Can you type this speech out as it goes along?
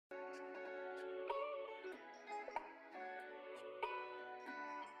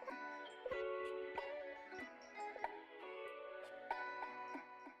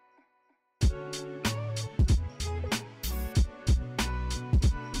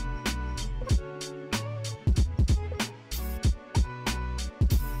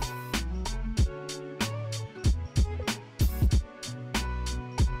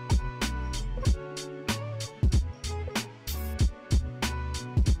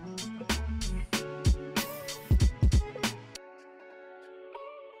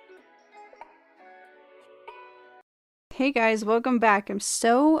Hey guys, welcome back. I'm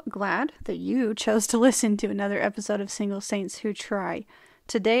so glad that you chose to listen to another episode of Single Saints Who Try.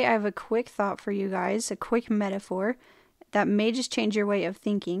 Today I have a quick thought for you guys, a quick metaphor that may just change your way of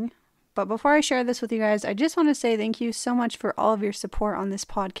thinking. But before I share this with you guys, I just want to say thank you so much for all of your support on this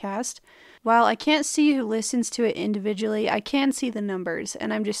podcast. While I can't see who listens to it individually, I can see the numbers,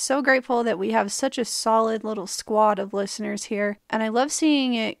 and I'm just so grateful that we have such a solid little squad of listeners here, and I love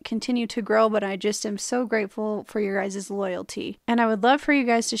seeing it continue to grow, but I just am so grateful for your guys' loyalty. And I would love for you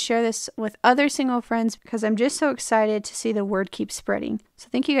guys to share this with other single friends because I'm just so excited to see the word keep spreading. So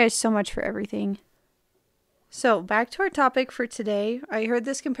thank you guys so much for everything. So back to our topic for today. I heard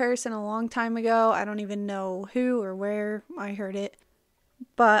this comparison a long time ago. I don't even know who or where I heard it.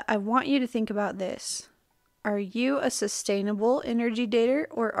 But I want you to think about this. Are you a sustainable energy dater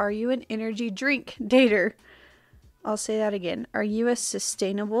or are you an energy drink dater? I'll say that again. Are you a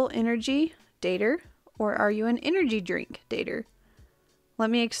sustainable energy dater or are you an energy drink dater? Let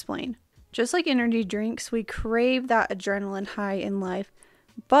me explain. Just like energy drinks, we crave that adrenaline high in life,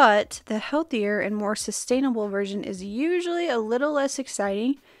 but the healthier and more sustainable version is usually a little less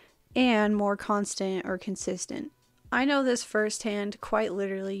exciting and more constant or consistent. I know this firsthand, quite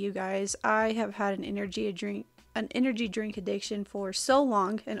literally, you guys. I have had an energy drink addiction for so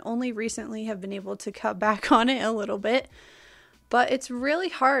long and only recently have been able to cut back on it a little bit. But it's really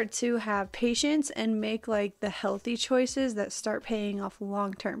hard to have patience and make like the healthy choices that start paying off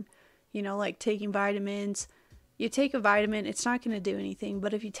long term. You know, like taking vitamins. You take a vitamin, it's not going to do anything,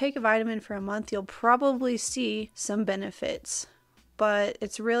 but if you take a vitamin for a month, you'll probably see some benefits. But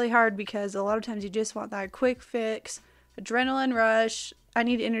it's really hard because a lot of times you just want that quick fix, adrenaline rush, I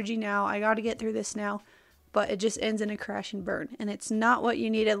need energy now, I got to get through this now, but it just ends in a crash and burn, and it's not what you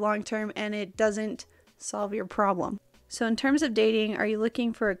needed long term, and it doesn't solve your problem. So in terms of dating, are you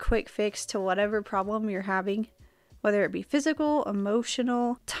looking for a quick fix to whatever problem you're having? Whether it be physical,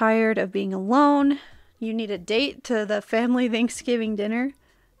 emotional, tired of being alone, you need a date to the family Thanksgiving dinner,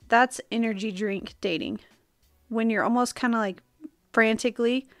 that's energy drink dating. When you're almost kind of like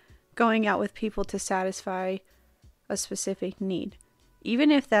frantically going out with people to satisfy a specific need, even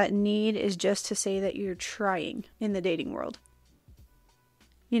if that need is just to say that you're trying in the dating world.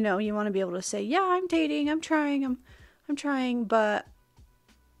 You know, you want to be able to say, yeah, I'm dating, I'm trying, but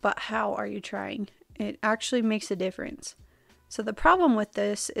how are you trying? It actually makes a difference. So the problem with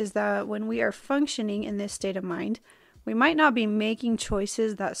this is that when we are functioning in this state of mind, we might not be making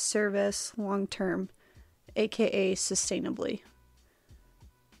choices that serve us long term, aka sustainably.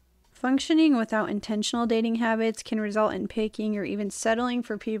 Functioning without intentional dating habits can result in picking or even settling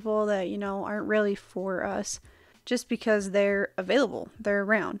for people that, aren't really for us just because they're available, they're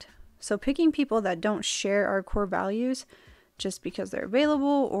around. So picking people that don't share our core values just because they're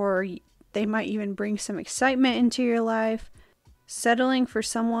available or they might even bring some excitement into your life. Settling for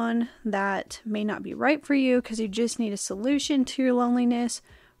someone that may not be right for you because you just need a solution to your loneliness,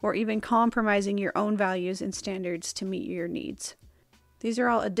 or even compromising your own values and standards to meet your needs. These are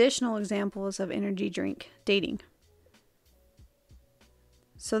all additional examples of energy drink dating.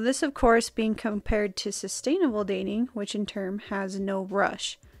 So this, of course, being compared to sustainable dating, which in turn has no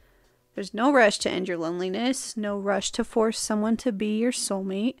rush. There's no rush to end your loneliness, no rush to force someone to be your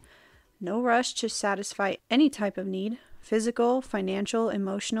soulmate, no rush to satisfy any type of need, physical, financial,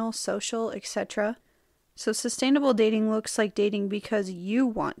 emotional, social, etc. So sustainable dating looks like dating because you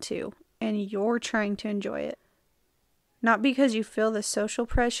want to, and you're trying to enjoy it. Not because you feel the social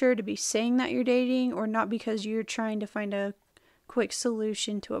pressure to be saying that you're dating, or not because you're trying to find a quick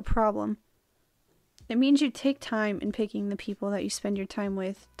solution to a problem. It means you take time in picking the people that you spend your time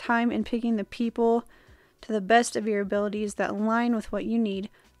with, time in picking the people to the best of your abilities that align with what you need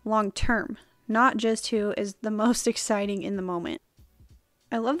long term, not just who is the most exciting in the moment.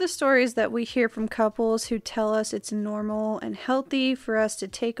 I love the stories that we hear from couples who tell us it's normal and healthy for us to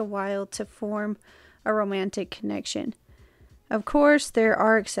take a while to form a romantic connection. Of course, there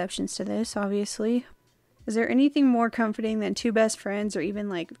are exceptions to this, obviously. Is there anything more comforting than two best friends or even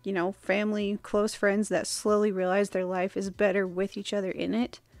family, close friends that slowly realize their life is better with each other in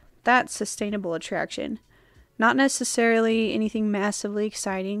it? That's sustainable attraction. Not necessarily anything massively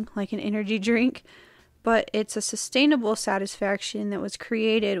exciting like an energy drink, but it's a sustainable satisfaction that was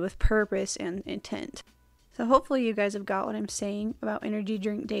created with purpose and intent. So hopefully you guys have got what I'm saying about energy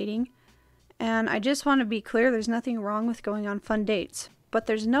drink dating. And I just want to be clear, there's nothing wrong with going on fun dates, but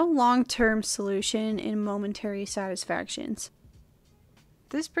there's no long-term solution in momentary satisfactions.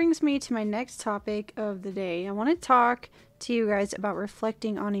 This brings me to my next topic of the day. I want to talk to you guys about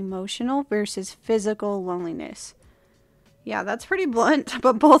reflecting on emotional versus physical loneliness. Yeah, that's pretty blunt,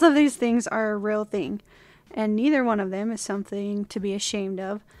 but both of these things are a real thing. and neither one of them is something to be ashamed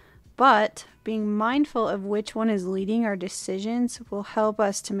of. But being mindful of which one is leading our decisions will help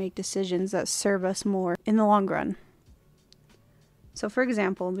us to make decisions that serve us more in the long run. So for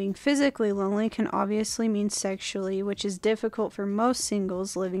example, being physically lonely can obviously mean sexually, which is difficult for most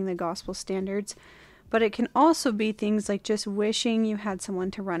singles living the gospel standards. But it can also be things like just wishing you had someone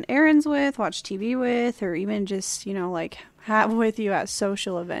to run errands with, watch TV with, or even just, have with you at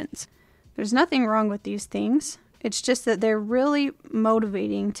social events. There's nothing wrong with these things. It's just that they're really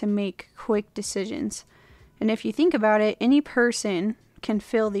motivating to make quick decisions. And if you think about it, any person can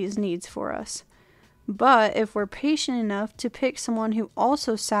fill these needs for us. But if we're patient enough to pick someone who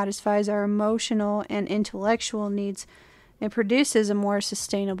also satisfies our emotional and intellectual needs, it produces a more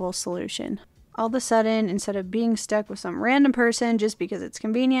sustainable solution. All of a sudden, instead of being stuck with some random person just because it's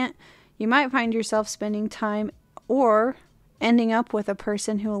convenient, you might find yourself spending time or ending up with a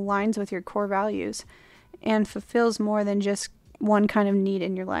person who aligns with your core values and fulfills more than just one kind of need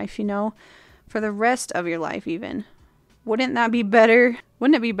in your life, for the rest of your life even. Wouldn't that be better?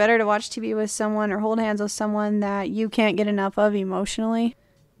 Wouldn't it be better to watch TV with someone or hold hands with someone that you can't get enough of emotionally?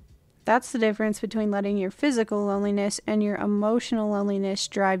 That's the difference between letting your physical loneliness and your emotional loneliness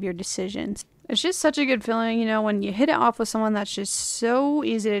drive your decisions. It's just such a good feeling, when you hit it off with someone that's just so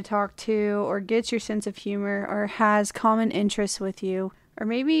easy to talk to, or gets your sense of humor, or has common interests with you. Or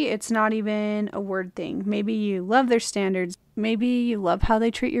maybe it's not even a word thing. Maybe you love their standards. Maybe you love how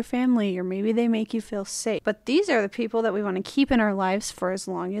they treat your family, or maybe they make you feel safe. But these are the people that we want to keep in our lives for as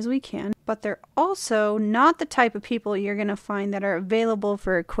long as we can. But they're also not the type of people you're going to find that are available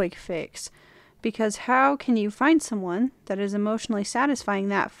for a quick fix. Because how can you find someone that is emotionally satisfying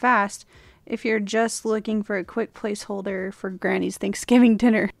that fast if you're just looking for a quick placeholder for Granny's Thanksgiving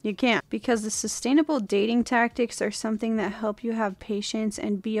dinner? You can't, because the sustainable dating tactics are something that help you have patience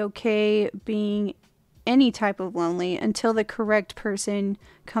and be okay being any type of lonely until the correct person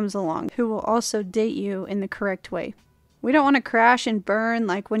comes along who will also date you in the correct way. We don't want to crash and burn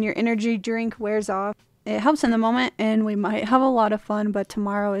like when your energy drink wears off. It helps in the moment and we might have a lot of fun, but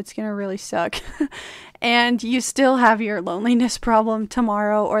tomorrow it's going to really suck. And you still have your loneliness problem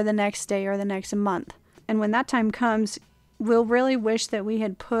tomorrow or the next day or the next month. And when that time comes, we'll really wish that we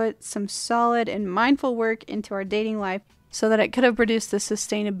had put some solid and mindful work into our dating life so that it could have produced the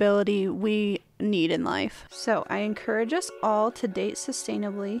sustainability we need in life. So I encourage us all to date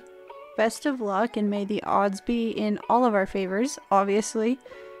sustainably. Best of luck, and may the odds be in all of our favors, obviously.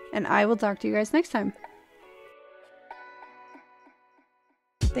 And I will talk to you guys next time.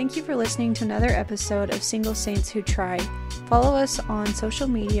 Thank you for listening to another episode of Single Saints Who Try. Follow us on social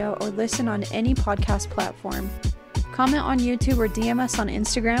media or listen on any podcast platform. Comment on YouTube or DM us on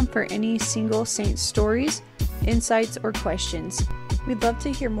Instagram for any Single Saint stories, insights, or questions. We'd love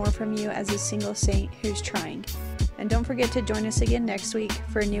to hear more from you as a single saint who's trying. And don't forget to join us again next week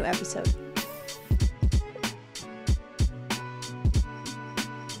for a new episode.